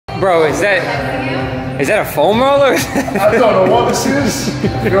Bro, is that a foam roller? I don't know what this is.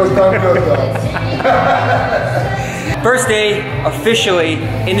 It feels damn good though. First day officially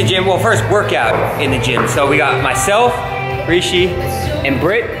in the gym. Well, first workout in the gym. So we got myself, Rishi, and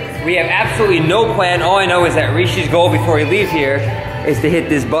Britt. We have absolutely no plan. All I know is that Rishi's goal before we leave here is to hit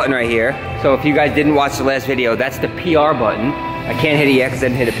this button right here. So if you guys didn't watch the last video, that's the PR button. I can't hit it yet because I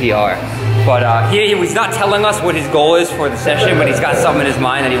didn't hit a PR. But he's not telling us what his goal is for the session, but he's got something in his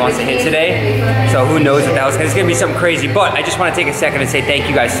mind that he wants to hit today. So who knows what that was. It's gonna be something crazy. But I just want to take a second and say thank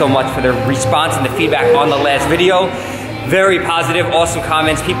you guys so much for the response and the feedback on the last video. Very positive, awesome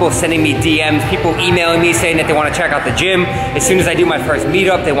comments, people sending me DMs, people emailing me saying that they want to check out the gym. As soon as I do my first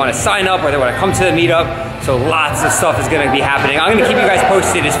meetup, they want to sign up or they want to come to the meetup. So lots of stuff is going to be happening. I'm going to keep you guys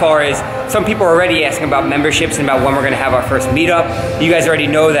posted as far as some people are already asking about memberships and about when we're going to have our first meetup. You guys already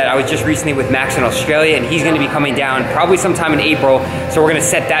know that I was just recently with Max in Australia and he's going to be coming down probably sometime in April. So we're going to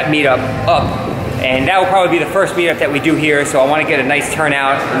set that meetup up. And that will probably be the first meetup that we do here. So I want to get a nice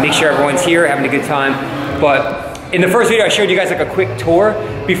turnout and make sure everyone's here having a good time. But in the first video, I showed you guys like a quick tour.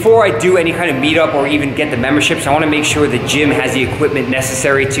 Before I do any kind of meetup or even get the memberships, I want to make sure the gym has the equipment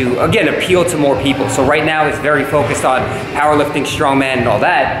necessary to, again, appeal to more people. So right now it's very focused on powerlifting, strongman, and all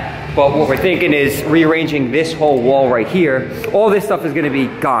that. But what we're thinking is rearranging this whole wall right here. All this stuff is going to be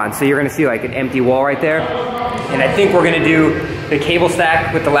gone. So you're going to see like an empty wall right there. And I think we're going to do the cable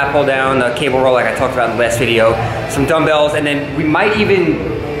stack with the lap pull down, the cable roll like I talked about in the last video, some dumbbells, and then we might even,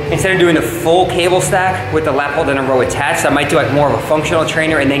 instead of doing the full cable stack with the lap hold and a row attached, I might do like more of a functional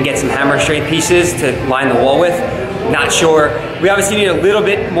trainer and then get some hammer strength pieces to line the wall with. Not sure. We obviously need a little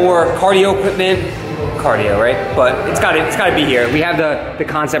bit more cardio equipment. Cardio, right? But it's gotta be here. We have the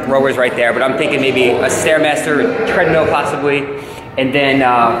concept rowers right there, but I'm thinking maybe a Stairmaster, treadmill possibly, and then,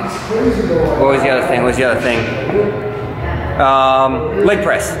 what was the other thing? Leg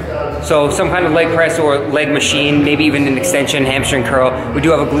press. So some kind of leg press or leg machine, maybe even an extension, hamstring curl. We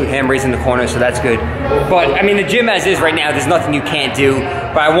do have a glute ham raise in the corner, so that's good. But I mean, the gym as is right now, there's nothing you can't do,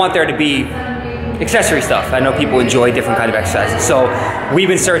 but I want there to be accessory stuff. I know people enjoy different kind of exercises. So we've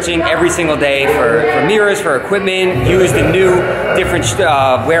been searching every single day for mirrors, for equipment, used and new, different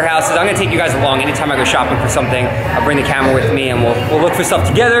warehouses. I'm gonna take you guys along anytime I go shopping for something. I'll bring the camera with me and we'll look for stuff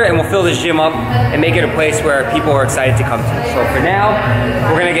together and we'll fill this gym up and make it a place where people are excited to come to. So for now,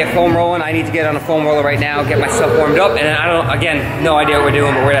 we're gonna get foam rolling. I need to get on a foam roller right now, get myself warmed up, and I don't, again, no idea what we're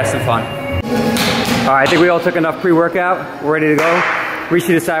doing, but we're gonna have some fun. All right, I think we all took enough pre-workout. We're ready to go. We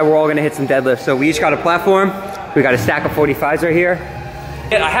should decide we're all gonna hit some deadlifts. So we each got a platform. We got a stack of 45s right here.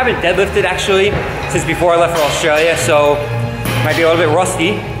 I haven't deadlifted actually since before I left for Australia, so might be a little bit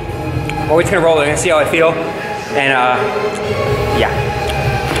rusty. But we're just gonna roll it and see how I feel. And yeah.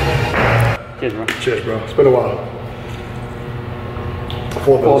 Cheers, bro. Cheers, bro. It's been a while.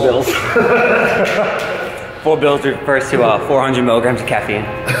 Four bills. 4 bills refers to 400 milligrams of caffeine.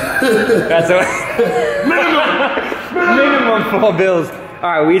 That's what. Minimum 4 bills. All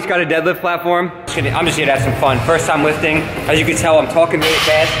right, we each got a deadlift platform. I'm just here to have some fun. First time lifting. As you can tell, I'm talking really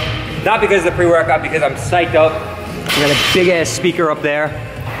fast. Not because of the pre-workout, because I'm psyched up. We got a big ass speaker up there.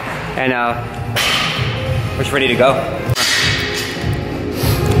 And we're just ready to go.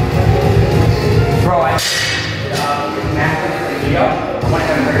 Bro, I want to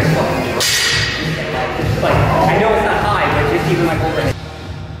have a very fucking like, I know it's not high, but just even like over.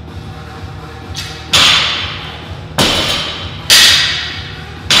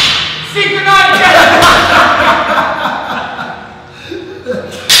 Synchronized!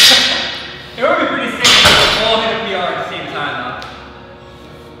 It would be pretty sick if we all hit a PR at the same time, though.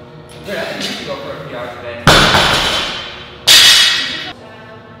 Dude, I think we should go for a PR today.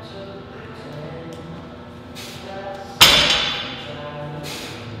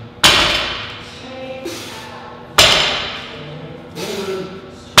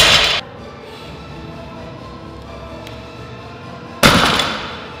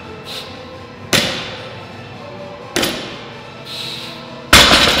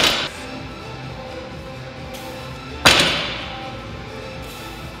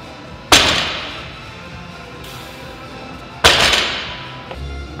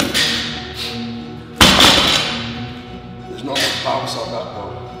 There's not much bounce on that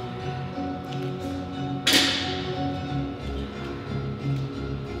though.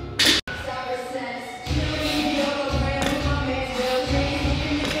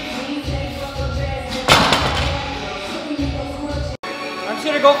 I'm just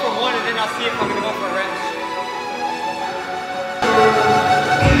gonna go for one and then I'll see if I'm gonna go for a wrench.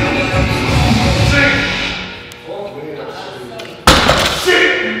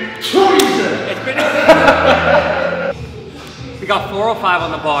 got 405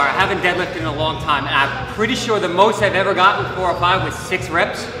 on the bar. I haven't deadlifted in a long time, and I'm pretty sure the most I've ever gotten with 405 was 6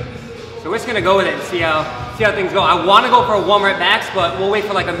 reps. So we're just gonna go with it and see how things go. I wanna go for a 1 rep max, but we'll wait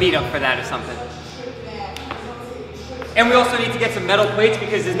for like a meetup for that or something. And we also need to get some metal plates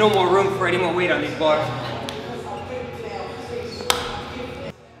because there's no more room for any more weight on these bars.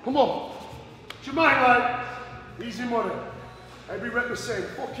 Come on. It's your mind, lad. Easy money. Every rep the same.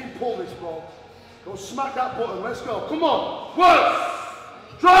 Fucking pull this, bro. Go smack that button. Let's go. Come on. Work.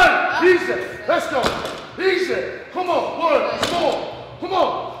 Try. Easy. Let's go. Easy. Come on. Work. 4. Come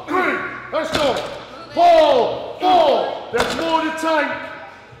on. 3. Let's go. 4. There's more than time.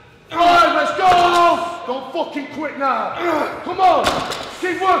 5. Let's go. Don't fucking quit now. Come on.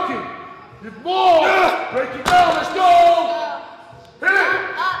 Keep working. You've more. Break it down. Let's go. Hit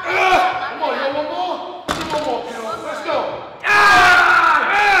it. Come on. You want one more? Do one more, kiddo. Let's go.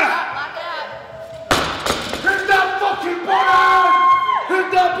 Hit that fucking button. Hit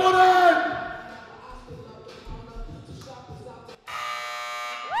that button.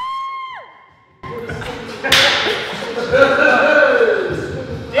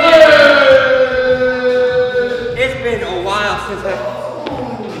 It's been a while since I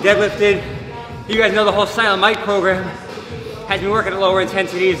deadlifted. You guys know the whole Silent Mike program has been working at lower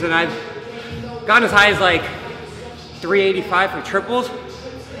intensities, and I've gotten as high as like 385 for triples.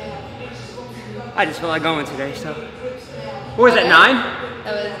 I just feel like going today, so. What was that, 9?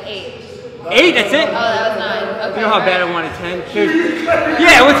 That was 8. 8, that's it? Oh, that was 9. Okay. You know how bad I wanted 10?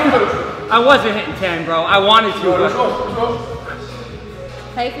 Yeah, I wasn't hitting 10, bro. I wanted to. Let's go.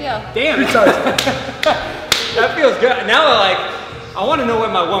 How you feel? Damn. That feels good. Now I want to know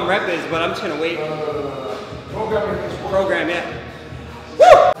what my 1 rep is, but I'm just gonna wait. Program, yeah. Woo!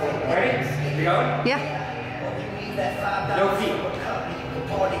 Ready? We going? Yeah. No feet.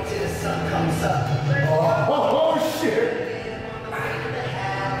 Oh shit!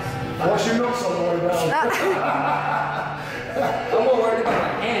 Wash your nuts on the way down. I'm more worried about my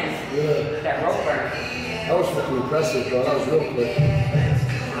hands. Yeah. That rope burn. That was fucking impressive, bro. That was real quick.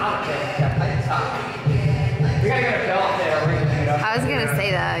 We gotta get a belt there. We're gonna do it up. I was gonna say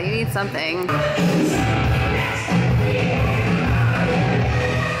that. You need something.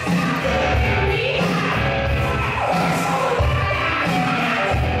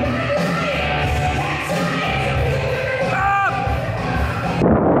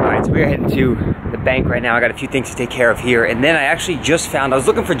 So we are heading to the bank right now. I got a few things to take care of here. And then I actually just found, I was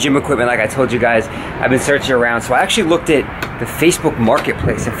looking for gym equipment like I told you guys. I've been searching around. So I actually looked at the Facebook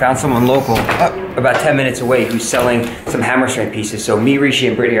Marketplace and found someone local about 10 minutes away who's selling some hammer strength pieces. So me, Rishi,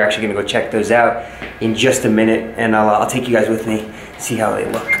 and Brittany are actually gonna go check those out in just a minute. And I'll take you guys with me, see how they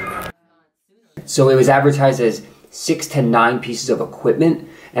look. So it was advertised as 6 to 9 pieces of equipment.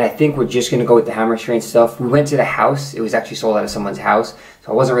 And I think we're just gonna go with the hammer strength stuff. We went to the house. It was actually sold out of someone's house.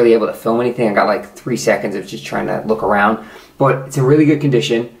 So I wasn't really able to film anything. I got like 3 seconds of just trying to look around. But it's in really good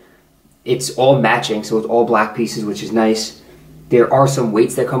condition. It's all matching, so it's all black pieces, which is nice. There are some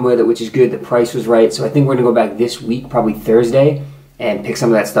weights that come with it, which is good. The price was right. So I think we're gonna go back this week, probably Thursday, and pick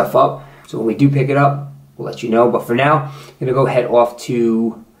some of that stuff up. So when we do pick it up, we'll let you know. But for now, I'm gonna go head off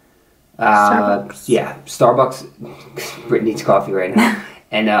to Starbucks. Yeah, Starbucks. Brittany needs coffee right now.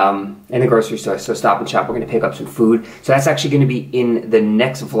 And the grocery store, so Stop and Shop. We're gonna pick up some food. So that's actually gonna be in the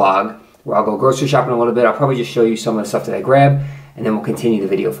next vlog, where I'll go grocery shopping a little bit. I'll probably just show you some of the stuff that I grabbed, and then we'll continue the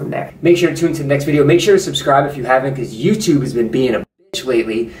video from there. Make sure to tune into the next video. Make sure to subscribe if you haven't, because YouTube has been being a bitch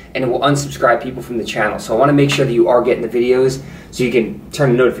lately, and it will unsubscribe people from the channel. So I wanna make sure that you are getting the videos, so you can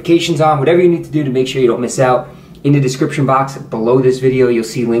turn the notifications on, whatever you need to do to make sure you don't miss out. In the description box below this video, you'll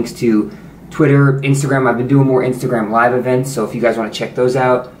see links to Twitter, Instagram. I've been doing more Instagram live events, so if you guys want to check those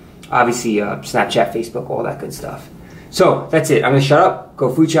out, obviously Snapchat, Facebook, all that good stuff. So that's it. I'm going to shut up, go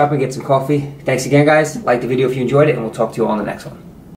food shopping, get some coffee. Thanks again, guys. Like the video if you enjoyed it, and we'll talk to you all in the next one.